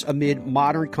opulence amid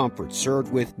modern comfort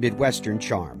served with Midwestern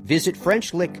charm. Visit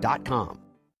FrenchLick.com.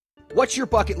 What's your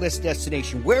bucket list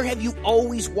destination? Where have you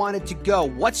always wanted to go?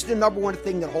 What's the number one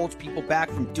thing that holds people back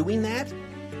from doing that?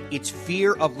 It's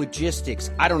fear of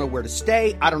logistics. I don't know where to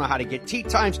stay. I don't know how to get tee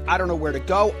times. I don't know where to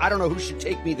go. I don't know who should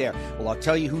take me there. Well, I'll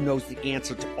tell you who knows the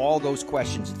answer to all those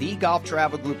questions.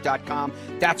 TheGolfTravelGroup.com.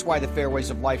 That's why the Fairways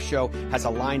of Life show has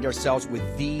aligned ourselves with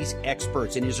these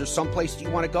experts. And is there some place you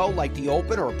want to go, like the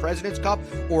Open or a President's Cup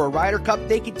or a Ryder Cup?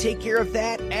 They can take care of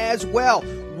that as well.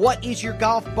 What is your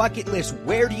golf bucket list?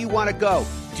 Where do you want to go?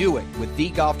 Do it with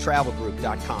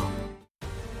TheGolfTravelGroup.com.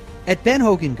 At Ben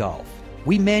Hogan Golf,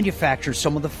 we manufacture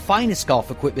some of the finest golf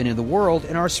equipment in the world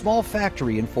in our small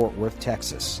factory in Fort Worth,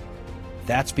 Texas.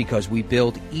 That's because we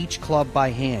build each club by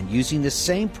hand using the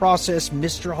same process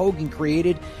Mr. Hogan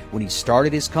created when he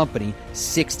started his company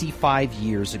 65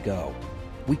 years ago.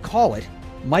 We call it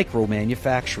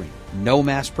micro-manufacturing, no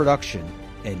mass production,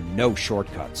 and no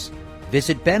shortcuts.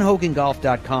 Visit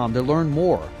benhogangolf.com to learn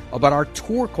more about our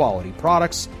tour-quality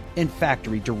products and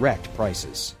factory direct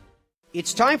prices.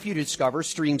 It's time for you to discover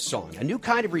Streamsong, a new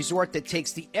kind of resort that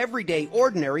takes the everyday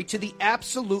ordinary to the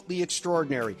absolutely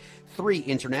extraordinary. 3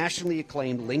 internationally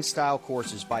acclaimed link-style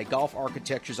courses by golf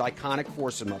architecture's iconic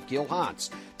foursome of Gil Hans,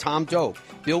 Tom Doak,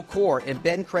 Bill Core, and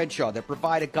Ben Crenshaw that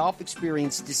provide a golf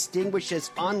experience distinguished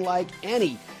as unlike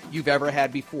any you've ever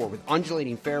had before, with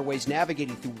undulating fairways,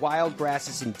 navigating through wild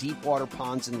grasses and deep water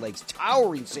ponds and lakes,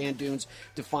 towering sand dunes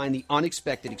to find the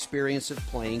unexpected experience of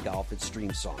playing golf at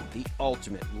Streamsong, the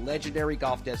ultimate legendary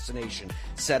golf destination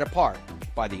set apart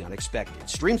by the unexpected.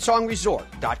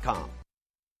 StreamSongResort.com.